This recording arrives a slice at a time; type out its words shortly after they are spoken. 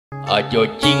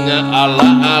Ajojing ala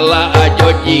ala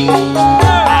ajojing.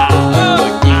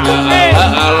 Ajojing ala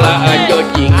ala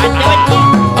ajojing.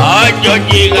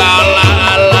 Ajojing ala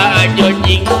ala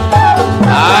ajojing.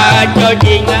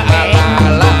 Ajojing ala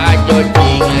ala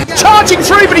ajojing. Charging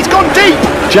through, but he's gone deep.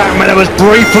 Jack Miller was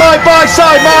brief. Side by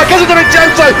side, Marquez and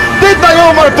Vincenzo. Did they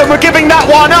almost? But we're giving that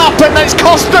one up, and it's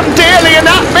cost them dearly. And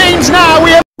that means now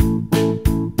we have.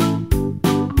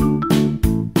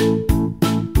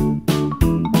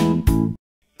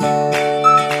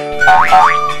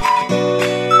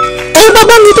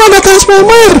 Babang, itu ada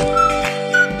transformer.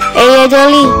 Iya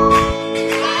Joli.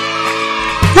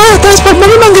 Wah,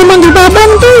 transformernya manggil-manggil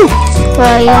babang tuh.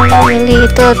 Wah iya Joli,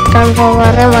 itu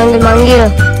transformernya manggil-manggil.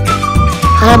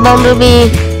 Halo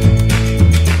Bumblebee.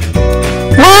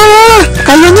 Wah,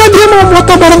 kayaknya dia mau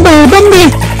foto bareng babang deh.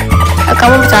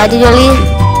 Kamu bisa aja Joli.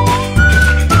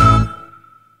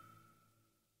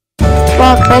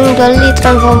 Wah keren Joli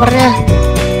transformernya.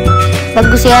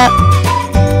 Bagus ya.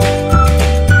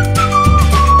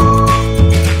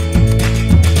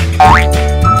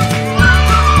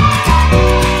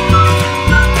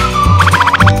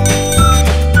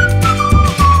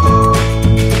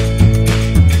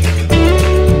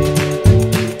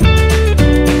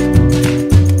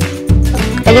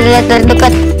 Kita lihat dari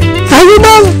dekat. Ayo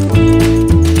bang.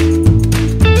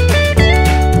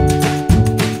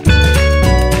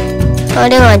 Oh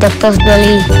dia ngajak terus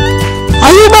Joli.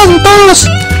 Ayo bang, terus.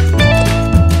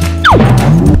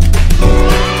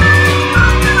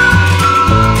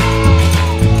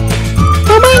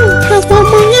 Babang,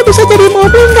 transformernya bisa jadi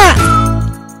mobil nggak?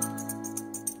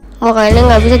 Oh kayaknya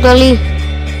nggak bisa Joli.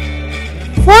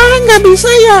 Wah, nggak bisa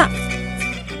ya.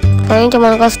 Kayaknya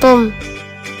cuma kostum.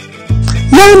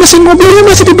 Ya, mesin mobilnya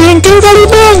masih di bengkel kali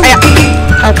bang.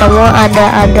 Kamu ada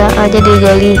aja di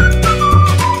Joli.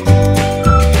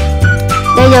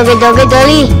 Dia joget-joget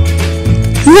Joli.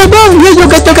 Iya bang, dia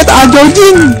joget-joget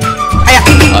ajojing.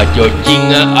 Ajojing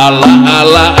ala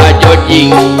ala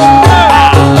ajojing.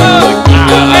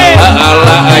 Ajojing ala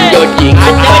ala ajojing.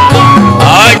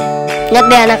 Lihat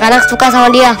deh anak-anak suka sama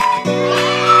dia.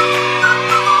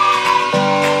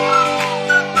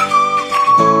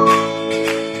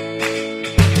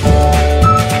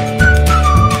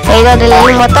 Itu ada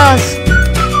lain motos.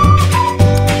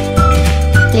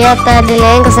 Lihat ada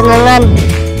lain kesenangan.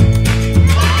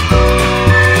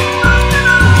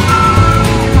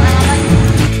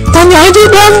 Tanya aja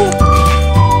bang.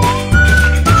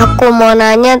 Aku mau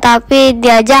nanya tapi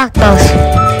diajak terus.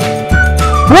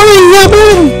 Wah iya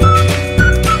bang.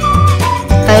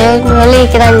 Ayo Joli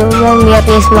kita ngomong biar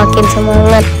dia semakin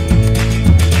semangat.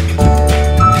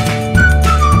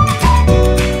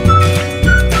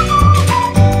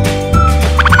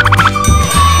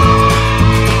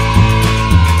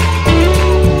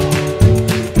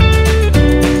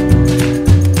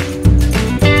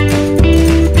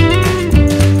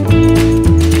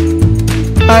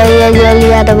 Oh iya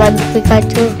Joli ada batu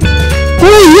Pikachu.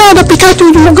 Oh iya ada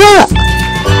Pikachu juga.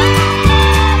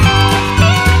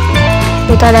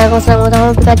 Kita ada yang kosong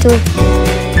utama Pikachu.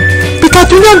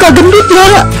 Pikachunya agak gendut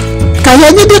ya.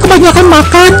 Kayaknya dia kebanyakan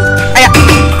makan.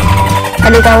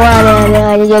 Aduh kamu ada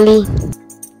aja Joli.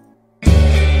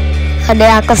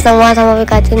 Ada aku semua sama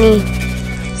Pikachu nih.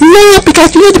 Iya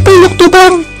Pikachunya dipeluk tuh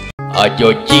bang.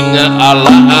 Ajojing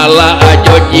ala ala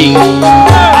ajojing.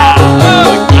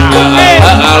 Ajojing ala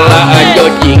ala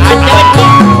ajojing.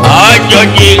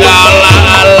 Ajojing ala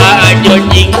ala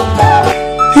ajojing.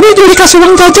 Ini Joli kasih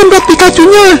uang jajan buat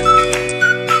Pikachunya.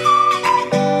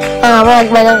 Apa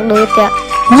lagi banyak duit ya.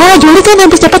 Wah Joli kan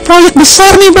habis dapat proyek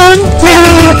besar nih bang.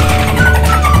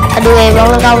 Aduh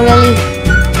banget kamu Joli.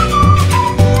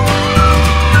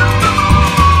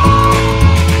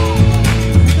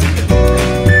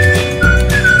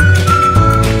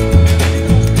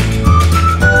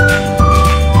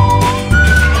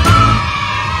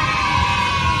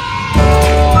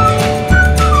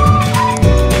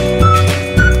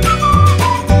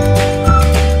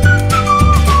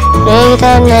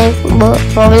 Kita naik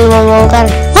mobil bom bongkar.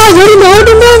 Joli mau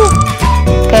dong bang.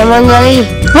 Kayak mau Joli.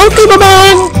 Oke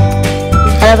babang.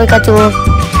 Ada Pikachu.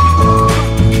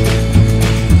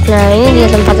 Nah ini dia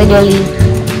tempatnya Joli.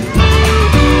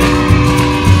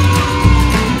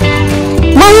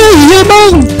 Wah iya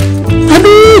bang.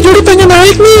 Aduh Joli pengen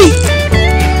naik nih.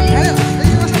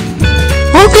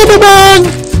 Oke babang.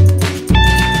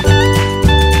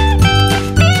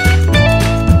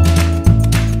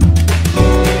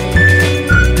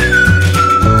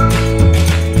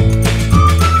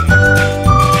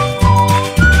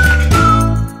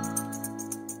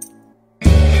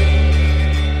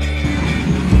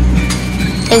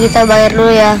 Kita bayar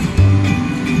dulu ya.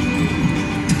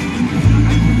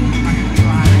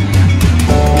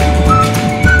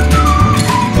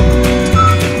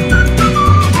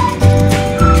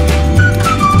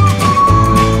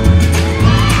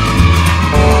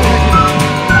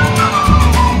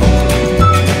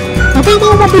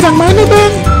 mobil yang mana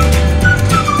bang?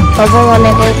 Bapak mau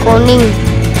naik yang kuning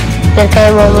biar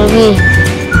kayak mobil ini.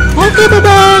 Oke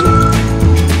babang.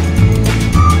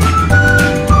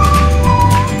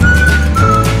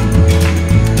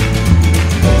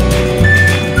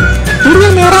 Ini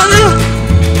yang merah ah.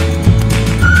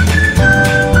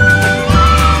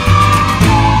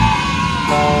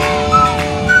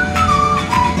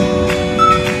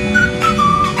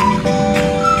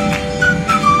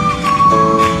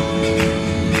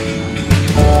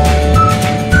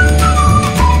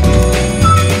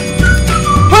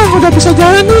 Udah bisa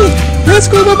jalan nih. Let's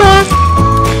go babang.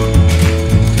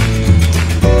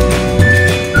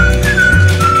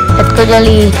 Let's go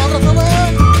Jali.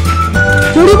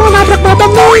 Juli mau nabrak babang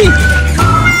nih.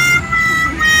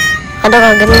 Ada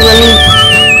kaget nih Jali.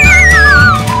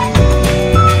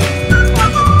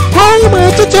 Wah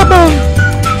macet ya bang.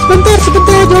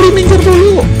 Sebentar Juli minggir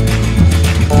dulu.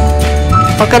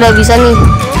 Oke udah bisa nih.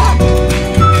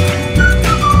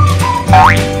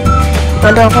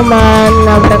 Aduh aku mau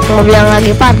nabrak mobil yang lagi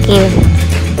parkir.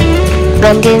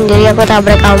 Gantiin jadi aku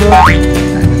tabrak kamu.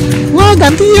 Wah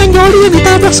gantian Joli yang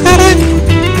ditabrak sekarang.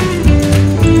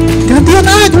 Gantian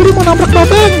ah Joli mau nabrak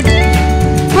babang.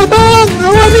 Babang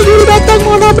awal nih Joli datang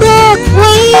mau nabrak.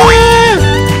 Wah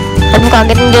Aku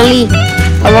kaget nih Joli.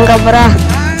 Abang gak pernah.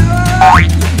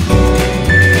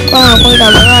 Wah aku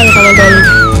ditabrak lagi sama Joli.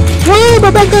 wah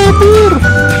babang kabur.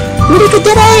 Joli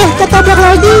kejar ketabrak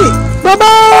lagi.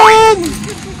 Babang.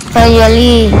 Hai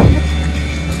Joli.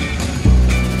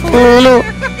 Dulu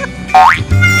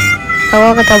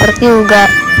aku ketabrak juga.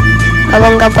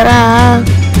 Abang gak pernah.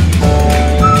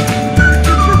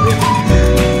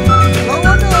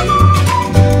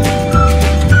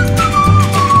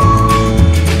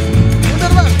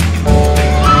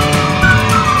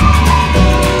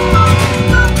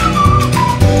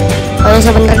 Ayo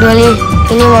sebentar Joli.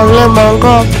 Ini mobilnya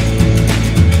bongkok.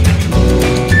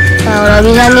 Nah udah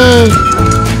bisa nih.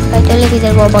 Ayo Joli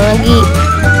kejar babang lagi.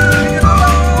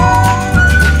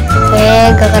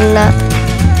 Gak kena.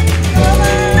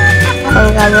 Bang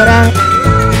kabur ah.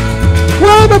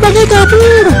 Wah babangnya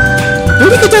kabur.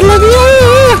 Joli kejar lagi ya.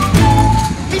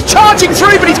 He's charging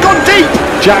through, but he's gone deep.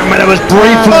 Jack Miller was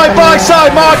brief. Side by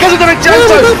side, Marquez and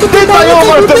Vincenzo. Did they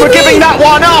almost, but we're giving that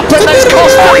one up, and that's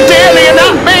cost them dearly, and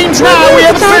that means now we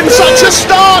have been such a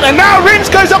start, and now Rins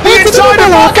goes up the inside of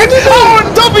Marquez. Oh,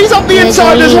 and Dobby's up the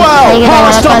inside as well.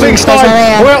 Hard stopping Stein.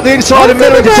 We're up the inside of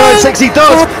Miller into turn 6. He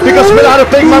does, because Miller had a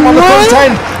big man on the front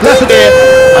end. Left it here.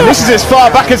 And this is as far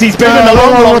back as he's been in a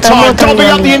long time. Dobby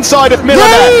up the inside of Miller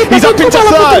there. He's up into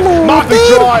third. Marquez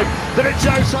drive.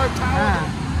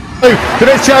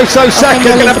 Dovizioso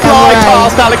second, going to fly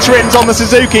past Alex Rins on the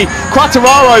Suzuki.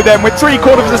 Quattararo then with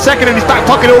 3/4 of a second in his back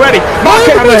pocket already.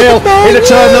 Marquez on the hill into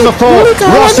turn number 4.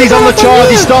 Rossi's on the charge,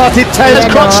 he started 10. As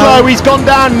Crutchlow, he's gone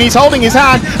down and he's holding his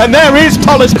hand. And there is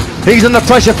Polis. He's under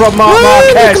pressure from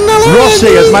Marquez.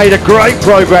 Rossi has made a great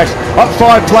progress, up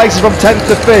 5 places from 10th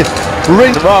to 5th.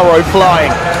 Rins flying.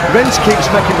 Rins keeps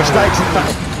making mistakes. In fact,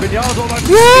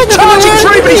 charging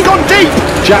through, but he's gone deep.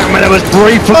 Jack Miller was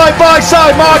brief. Side by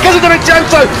side, Marquez and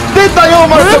Vincenzo. Did they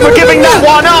almost, but we're giving that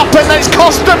one up, and it's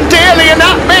cost them dearly, and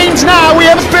that means now we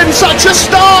have been such a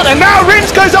start, and now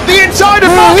Rins goes up the inside of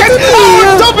Marquez. Oh,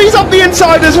 and Dobby's up the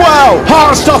inside as well.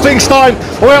 Hard stopping Stein.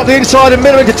 Way up the inside of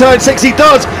Miller into turn 6. He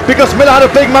does, because Miller had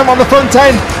a big man on the front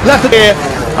end. Left it here.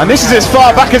 And this is as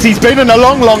far back as he's been in a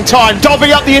long time.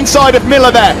 Dobby up the inside of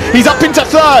Miller there. He's up into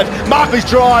third. Marquez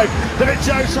drive.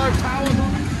 Dovizioso powers on.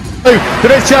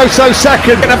 Dovizioso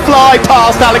second. Going to fly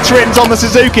past Alex Rins on the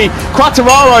Suzuki.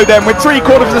 Quattararo then with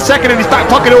 3/4 of a second in his back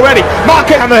pocket already.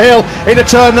 Marquez on the hill into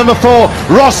turn number 4.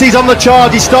 Rossi's on the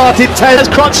charge. He started 10. As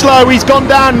Crutchlow, he's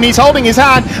gone down and he's holding his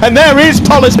hand. And there is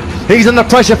Polis. He's under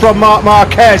pressure from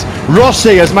Marquez.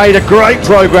 Rossi has made a great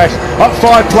progress, up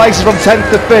 5 places from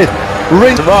 10th to 5th.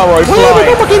 Rins flying.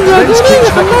 Rins keeps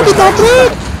making mistakes.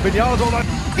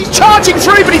 He's charging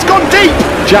through, but he's gone deep.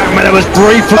 Jack Miller was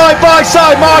brief. Side by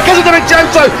side, Marquez and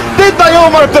Vincenzo. Did they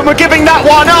almost, but we're giving that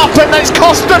one up, and it's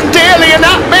cost them dearly, and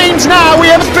that means now we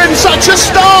have been such a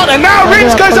start, and now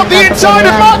Rins goes up the inside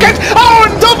of Marquez. Oh,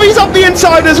 and Dobby's up the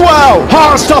inside as well.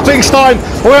 Hard stopping Stein.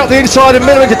 Way up the inside of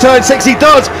Miller into turn 6. He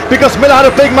does, because Miller had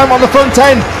a big man on the front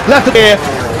end. Left it here.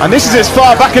 And this is as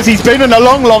far back as he's been in a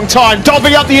long time.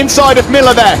 Dobby up the inside of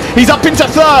Miller there. He's up into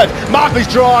third. Marquez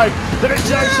drive.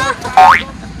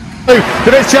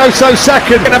 Dovizioso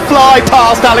second. Going to fly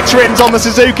past Alex Rins on the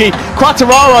Suzuki.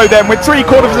 Quattararo then with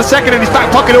 3/4 of a second in his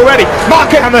back pocket already.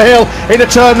 Marquez on the hill into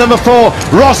turn number 4.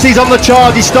 Rossi's on the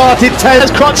charge. He started 10. As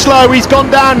Crutchlow, he's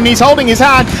gone down and he's holding his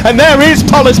hand. And there is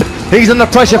Polis. He's under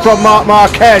pressure from Marc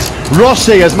Marquez.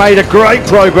 Rossi has made a great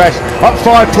progress, up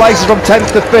 5 places from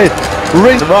 10th to 5th.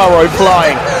 Navarro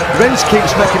flying. Rins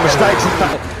keeps making mistakes. In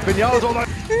fact,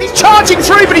 he's charging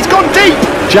through, but he's gone deep.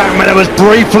 Jack Miller was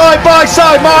briefly by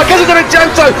side. Marquez and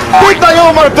Joto. Big they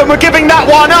almost them were giving that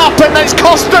one up, and it's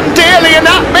cost them dearly. And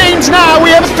that means now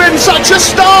we have been such a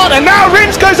start. And now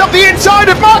Rins goes up the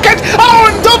inside of Marquez. Oh,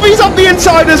 and Duffy's up the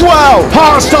inside as well.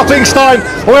 Hard stopping Stein.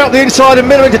 Way up the inside of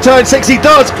Miller into turn 6. He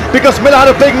does, because Miller had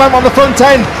a big man on the front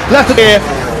end. Left it here.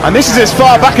 And this is as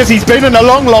far back as he's been in a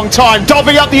long, long time.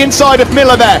 Dobby up the inside of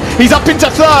Miller there. He's up into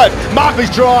third. Marquez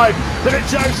drive.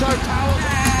 Dovizioso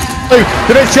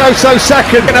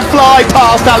second. Going to fly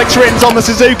past Alex Rins on the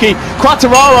Suzuki.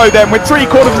 Quattararo then with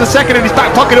 3/4 of a second in his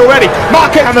back pocket already.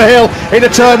 Marquez on the hill into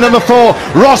turn number 4.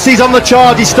 Rossi's on the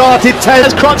charge. He started 10.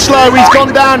 Crutchlow, he's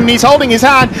gone down and he's holding his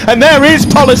hand. And there is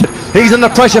Pollard. He's under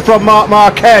pressure from Marc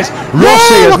Marquez.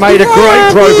 Rossi has made a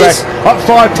great progress, up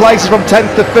 5 places from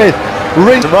 10th to 5th.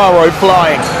 Rins Navarro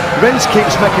flying. Rins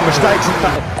keeps making mistakes. In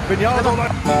fact,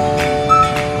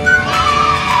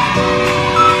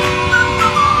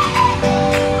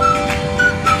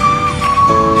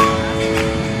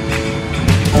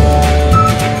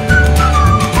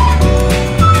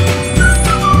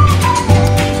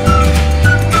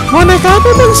 Mau naik apa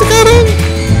bang sekarang?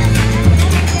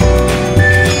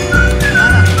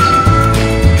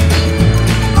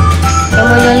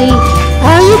 Kamu Yoli.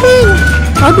 Ayo bang.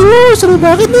 Aduh seru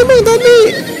banget nih bang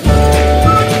tadi.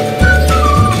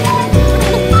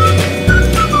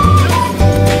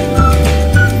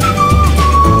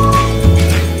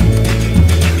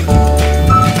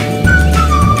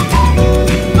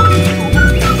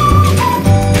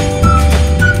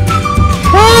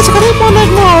 Wah sekarang mau naik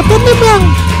motor nih bang.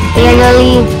 Iya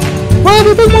Yoli. Wah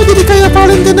bang mau jadi kayak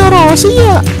Valentino Rossi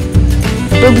ya.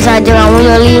 Lu bisa aja kamu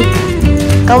Yoli.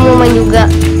 Kamu main juga.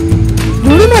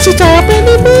 Dulu masih capek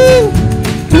nih bang.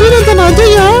 Dulu nonton aja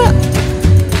ya.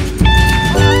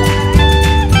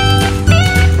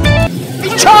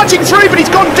 he's charging through, but he's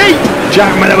gone deep.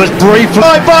 Jack Miller was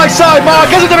briefly by side.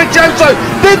 Marquez and Joto.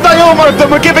 Did they almost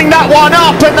them were giving that one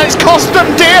up, and it's cost them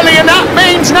dearly. And that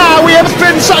means now we have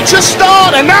been such a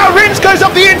start. And now Rins goes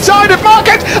up the inside of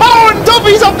Marquez. Oh, and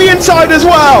Duffy's up the inside as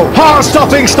well. Hard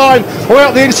stopping Stein. Way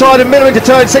up the inside of Miller into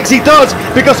turn 6. He does,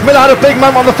 because Miller had a big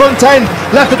man on the front end.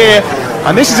 Left it here.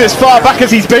 And this is as far back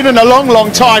as he's been in a long,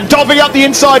 long time. Dobby up the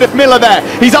inside of Miller there.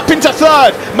 He's up into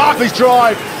third. Marquez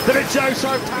drive.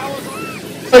 Dovizioso powers on.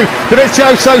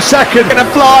 Dovizioso second. Going to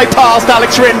fly past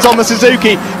Alex Rins on the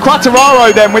Suzuki.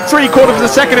 Quattararo then with 3/4 of a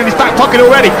second in his back pocket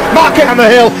already. Marquez on the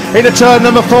hill into turn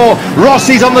number 4.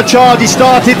 Rossi's on the charge. He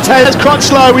started 10.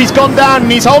 Crutchlow, he's gone down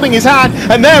and he's holding his hand.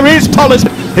 And there is Pollard.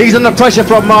 He's under pressure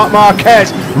from Marc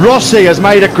Marquez. Rossi has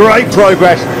made a great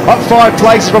progress, up 5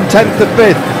 places from 10th to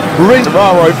 5th. Rins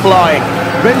Navarro flying.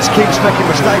 Rins keeps making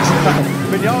mistakes. In fact,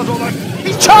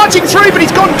 he's charging through, but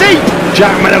he's gone deep.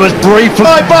 Jack Miller was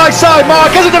briefly by side.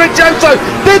 Marquez and Joto.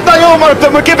 Did they almost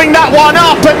them were giving that one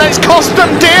up, and it's cost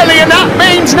them dearly. And that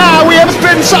means now we have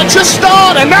been such a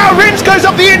start. And now Rins goes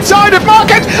up the inside of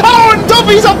Marquez. Oh, and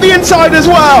Duffy's up the inside as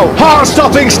well. Hard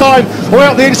stopping Stein. Way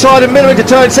up the inside of Miller into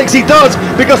turn 6. He does,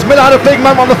 because Miller had a big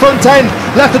man on the front end.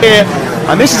 Left it here.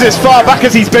 And this is as far back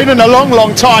as he's been in a long,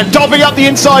 long time. Dobby up the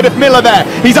inside of Miller there.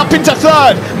 He's up into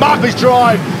third. Marquez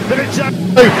drive.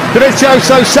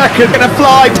 Dovizioso second. Going to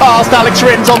fly past Alex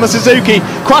Rins on the Suzuki.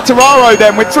 Quattararo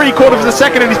then with 3/4 of a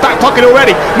second in his back pocket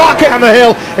already. Marquez on the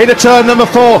hill into turn number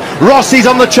 4. Rossi's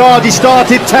on the charge. He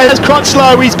started 10.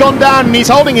 Crutchlow, he's gone down and he's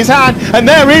holding his hand. And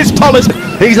there is Pollard.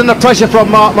 He's under pressure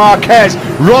from Marc Marquez.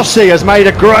 Rossi has made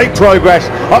a great progress,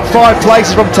 up 5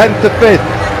 places from 10th to 5th.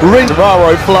 Rins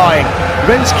Navarro flying.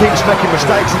 Rins keeps making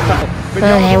mistakes. In fact,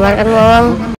 Hebat kan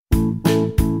bang.